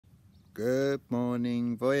Good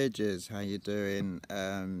morning, Voyagers. How you doing?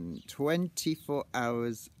 24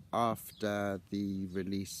 hours after the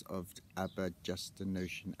release of Abba-Just the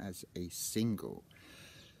Notion as a single.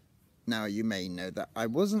 Now, you may know that I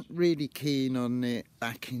wasn't really keen on it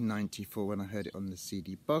back in '94 when I heard it on the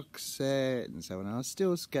CD box set, and so on. I was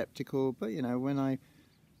still skeptical, but you know, when I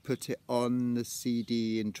put it on the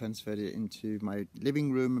CD and transferred it into my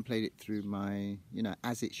living room and played it through my,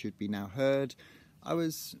 as it should be now heard, I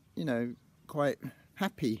was, quite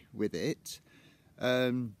happy with it.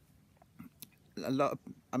 I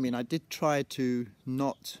did try to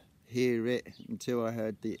not hear it until I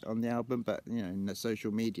heard on the album, but in the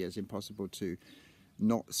social media it's impossible to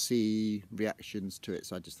not see reactions to it.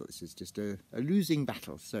 So I just thought this is just a losing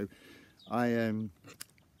battle. So I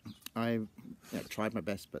tried my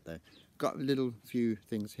best, but got a little few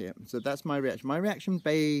things here. So that's my reaction. My reaction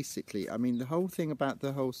basically, the whole thing about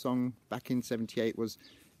the whole song back in '78 was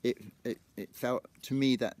it felt to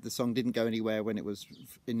me that the song didn't go anywhere when it was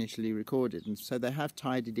initially recorded, and so they have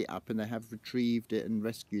tidied it up and they have retrieved it and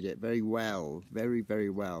rescued it very well, very, very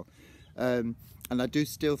well. And I do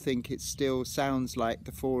still think it still sounds like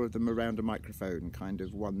the four of them around a microphone, kind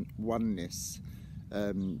of oneness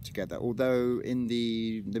together. Although in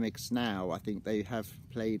the mix now, I think they have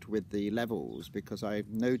played with the levels, because I've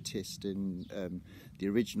noticed in the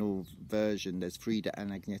original version there's Frida and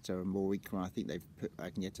Agneta are more equal. I think they've put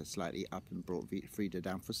Agneta slightly up and brought Frida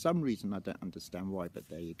down for some reason. I don't understand why, but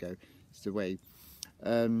there you go, it's the way.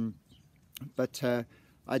 But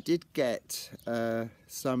I did get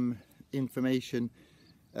some information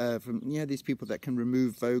from these people that can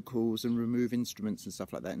remove vocals and remove instruments and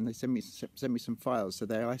stuff like that, and they sent me some files. So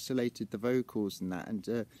they isolated the vocals and that,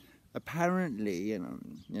 and apparently,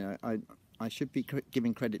 I should be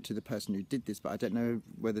giving credit to the person who did this, but I don't know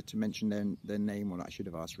whether to mention their name or not. I should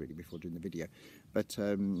have asked really before doing the video, but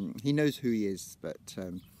he knows who he is. But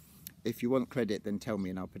if you want credit, then tell me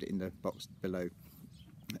and I'll put it in the box below.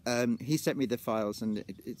 He sent me the files, and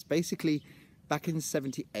it's basically, back in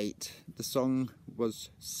 '78, the song was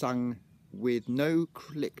sung with no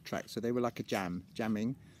click track, so they were like a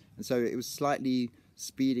jamming, and so it was slightly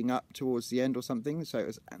speeding up towards the end or something. So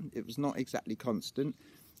it was not exactly constant.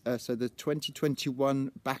 So the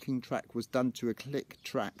 2021 backing track was done to a click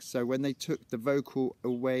track. So when they took the vocal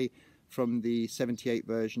away from the '78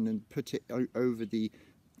 version and put it over the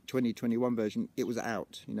 2021 version, it was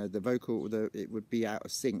out. The vocal, it would be out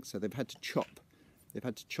of sync. So they've had to chop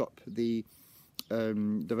the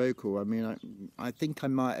vocal. I think I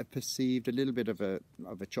might have perceived a little bit of a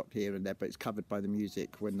chop here and there, but it's covered by the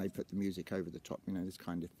music when they put the music over the top, this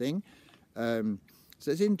kind of thing. So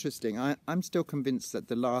it's interesting. I'm still convinced that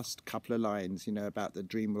the last couple of lines, about the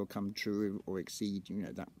dream will come true or exceed,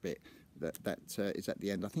 that bit that is at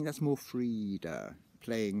the end. I think that's more Frida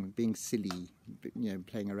being silly,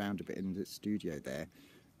 playing around a bit in the studio there,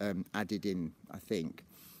 added in, I think.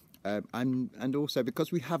 And also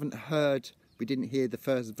because we didn't hear the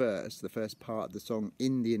first verse, the first part of the song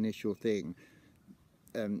in the initial thing.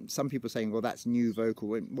 Some people saying, well, that's new vocal.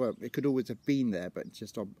 Well, it could always have been there, but it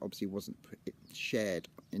just obviously wasn't shared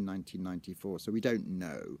in 1994, so we don't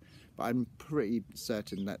know. But I'm pretty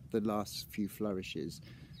certain that the last few flourishes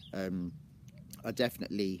are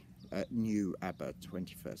definitely new ABBA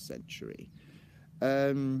 21st century.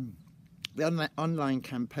 The online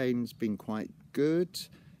campaign's been quite good.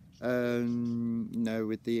 I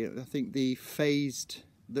think the phased.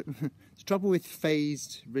 The trouble with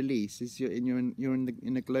phased release is you're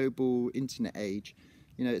in a global internet age.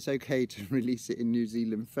 It's okay to release it in New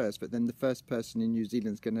Zealand first, but then the first person in New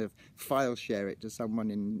Zealand is going to file share it to someone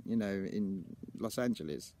in Los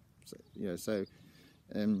Angeles. So,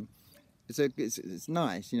 it's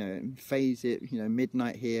nice, phase it,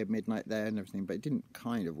 midnight here, midnight there and everything, but it didn't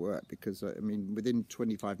kind of work because, within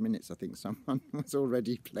 25 minutes, I think someone was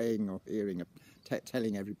already playing or hearing,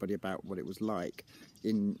 telling everybody about what it was like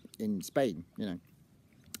in Spain,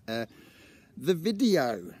 The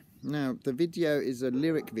video. Now, the video is a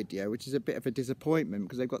lyric video, which is a bit of a disappointment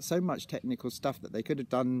because they've got so much technical stuff that they could have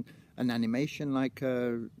done an animation like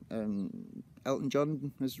Elton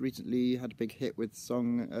John has recently had a big hit with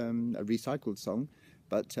a recycled song,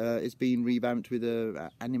 but it's been revamped with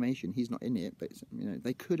animation. He's not in it, but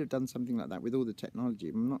they could have done something like that with all the technology.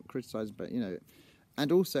 I'm not criticising, but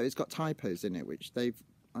and also it's got typos in it, which they've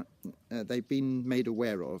been made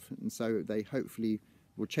aware of, and so they hopefully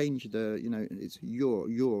will change the, it's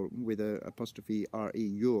your with a apostrophe re,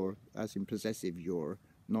 your as in possessive your,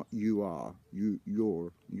 not you are,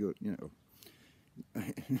 your,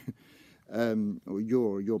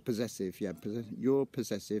 or you're possessive, yeah, you're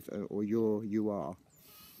possessive, or you are.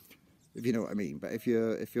 if you know what I mean. But if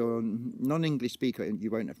you're a non-English speaker,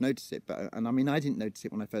 you won't have noticed it. And I mean, I didn't notice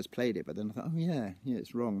it when I first played it, but then I thought, oh yeah,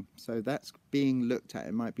 it's wrong. So that's being looked at.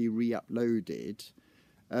 It might be re-uploaded.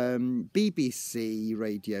 BBC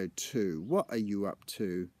Radio 2, what are you up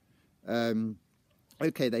to?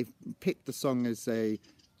 Okay, they've picked the song as a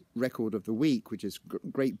record of the week, which is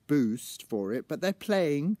great boost for it, but they're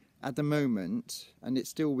playing at the moment, and it's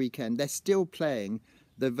still weekend, they're still playing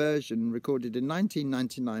the version recorded in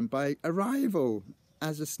 1999 by Arrival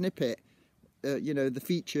as a snippet, you know, the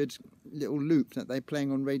featured little loop that they're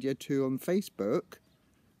playing on Radio 2 on Facebook.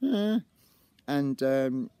 And,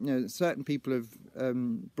 you know, certain people have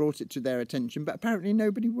brought it to their attention, but apparently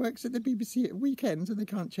nobody works at the BBC at weekends, so they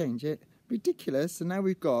can't change it. Ridiculous. And now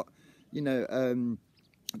we've got, you know,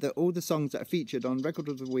 all the songs that are featured on Record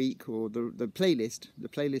of the Week, or the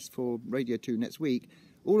playlist for Radio 2 next week,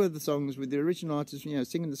 all of the songs with the original artists, you know,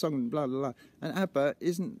 singing the song, blah, blah, blah. And ABBA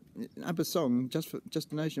isn't ABBA's song, Just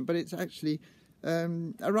a Notion, but it's actually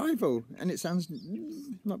Arrival, and it sounds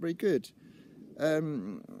not very good.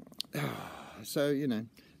 So, you know,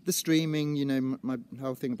 the streaming, you know, my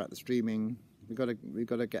whole thing about the streaming, we've got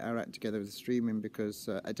to get our act together with the streaming, because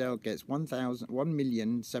Adele gets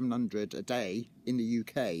 1,700 a day in the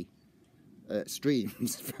UK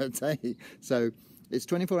streams per day. So it's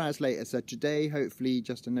 24 hours later. So today, hopefully,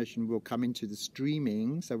 Just a Notion will come into the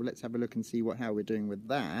streaming. So let's have a look and see how we're doing with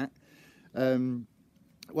that.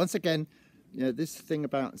 Once again, you know, this thing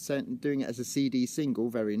about doing it as a CD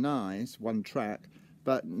single, very nice, one track,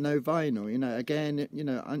 but no vinyl. You know, again, you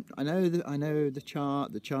know, I know the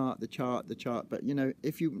chart, but you know,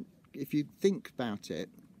 if you think about it,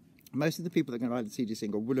 most of the people that are going to buy the CD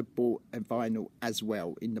single will have bought a vinyl as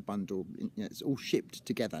well in the bundle. You know, it's all shipped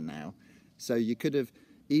together now, so you could have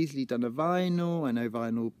easily done a vinyl. I know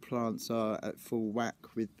vinyl plants are at full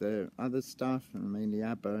whack with the other stuff, and mainly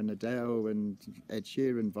ABBA and Adele and Ed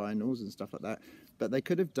Sheeran vinyls and stuff like that. But they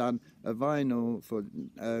could have done a vinyl for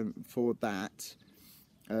that.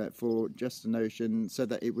 For Just a Notion, so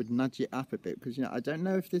that it would nudge it up a bit, because, you know, I don't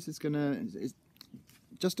know if this is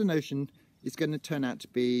Just a Notion is going to turn out to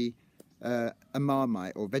be a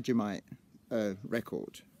Marmite or Vegemite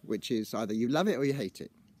record, which is either you love it or you hate it.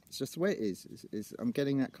 It's just the way it is. I'm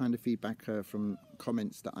getting that kind of feedback from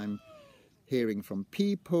comments that I'm hearing from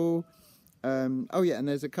people. Oh yeah, and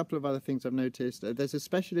there's a couple of other things I've noticed. There's a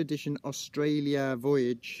special edition Australia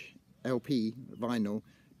Voyage LP vinyl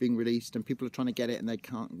being released, and people are trying to get it and they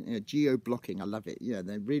can't. You know, geo-blocking, I love it. Yeah,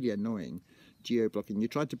 they're really annoying. Geo-blocking. You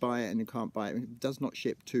tried to buy it and you can't buy it. It does not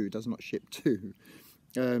ship to.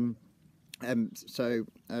 So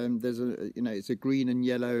there's a, you know, it's a green and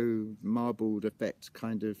yellow marbled effect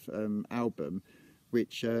kind of album,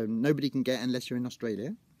 which nobody can get unless you're in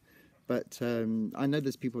Australia. But I know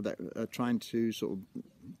there's people that are trying to sort of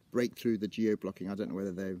break through the geo-blocking. I don't know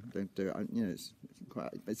whether they don't do it. You know,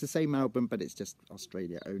 it's the same album, but it's just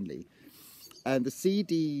Australia only. And the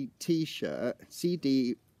CD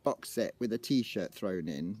box set with a T-shirt thrown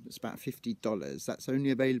in, it's about $50. That's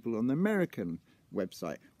only available on the American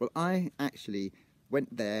website. Well, I actually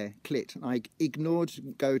went there, clicked, and I ignored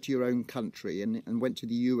go to your own country and went to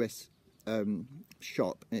the US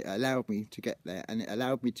shop. It allowed me to get there, and it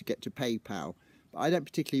allowed me to get to PayPal. But I don't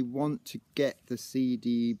particularly want to get the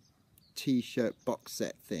CD T-shirt box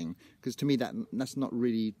set thing, because to me that's not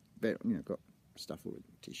really very, you know, got stuff all with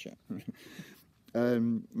T-shirt.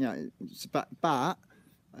 Yeah, but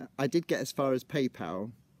I did get as far as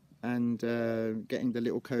PayPal and getting the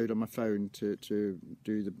little code on my phone to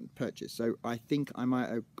do the purchase. So I think I might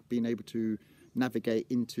have been able to navigate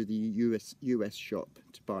into the US shop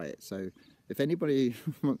to buy it. So if anybody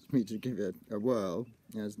wants me to give it a whirl,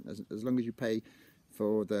 you know, as long as you pay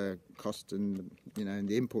for the cost and, you know, and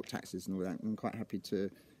the import taxes and all that, I'm quite happy to,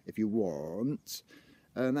 if you want.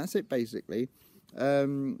 That's it basically.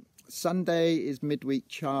 Sunday is midweek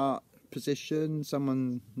chart position.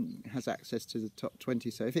 Someone has access to the top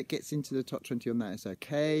 20, so if it gets into the top 20 on that, it's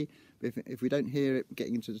okay. But if we don't hear it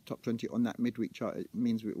getting into the top 20 on that midweek chart, it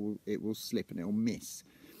means it will slip and it will miss.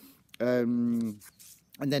 And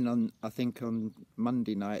then I think on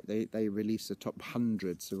Monday night they release the top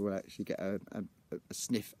 100, so we'll actually get a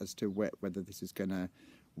sniff as to whether this is going to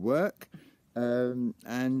work.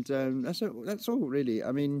 That's all really.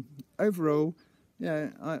 I mean, overall, yeah,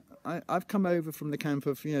 I've come over from the camp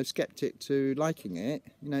of, you know, skeptic to liking it.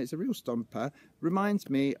 You know, it's a real stomper. Reminds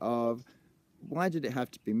me of Why Did It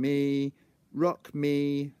Have to Be Me, Rock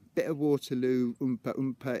Me, bit of Waterloo, Oompa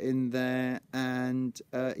Oompa in there, and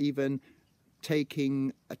even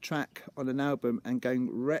taking a track on an album and going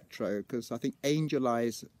retro, because I think Angel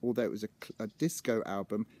Eyes, although it was a disco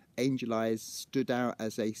album, Angel Eyes stood out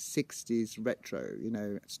as a 60s retro, you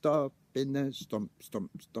know, stop in the stomp,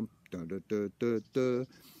 stomp, stomp, da, da, da, da, da.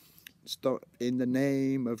 Stop in the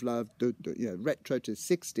name of love, you know, retro to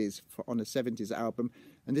 60s on a 70s album.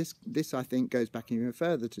 And this I think goes back even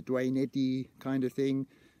further to Dwayne Eddy kind of thing.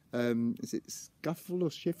 Is it Scuffle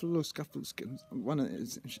or Shuffle or Scuffle? One of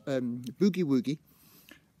Boogie Woogie,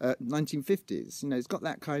 1950s. You know, it's got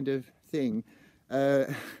that kind of thing.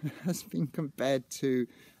 Has been compared to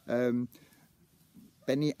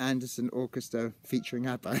Benny Anderson Orchestra featuring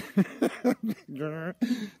ABBA.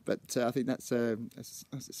 But I think that's a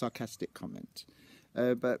sarcastic comment.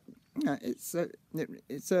 But yeah, it's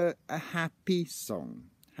a happy song.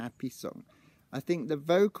 Happy song. I think the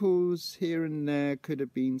vocals here and there could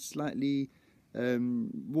have been slightly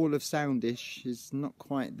wall of soundish. Is not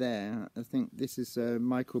quite there. I think this is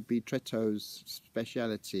Michael B. Tretto's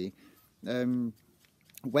speciality.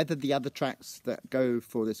 Whether the other tracks that go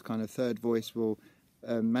for this kind of third voice will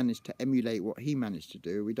manage to emulate what he managed to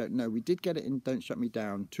do, we don't know. We did get it in Don't Shut Me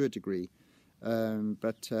Down to a degree,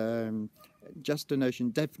 but Just a Notion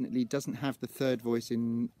definitely doesn't have the third voice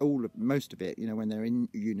in most of it, you know, when they're in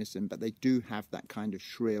unison, but they do have that kind of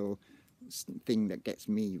shrill thing that gets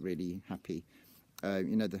me really happy,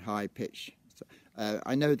 you know, the high pitch.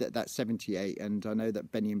 I know that's 78, and I know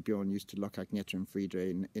that Benny and Bjorn used to lock Agneta and Frieda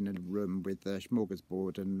in a room with a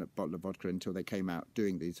smorgasbord and a bottle of vodka until they came out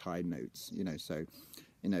doing these high notes, you know. So,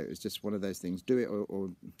 you know, it was just one of those things: do it or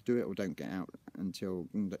do it or don't get out until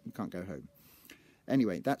you can't go home.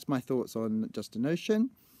 Anyway, that's my thoughts on Just a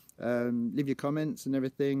Notion. Leave your comments and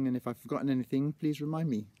everything, and if I've forgotten anything, please remind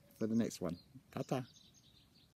me for the next one. Ta-ta.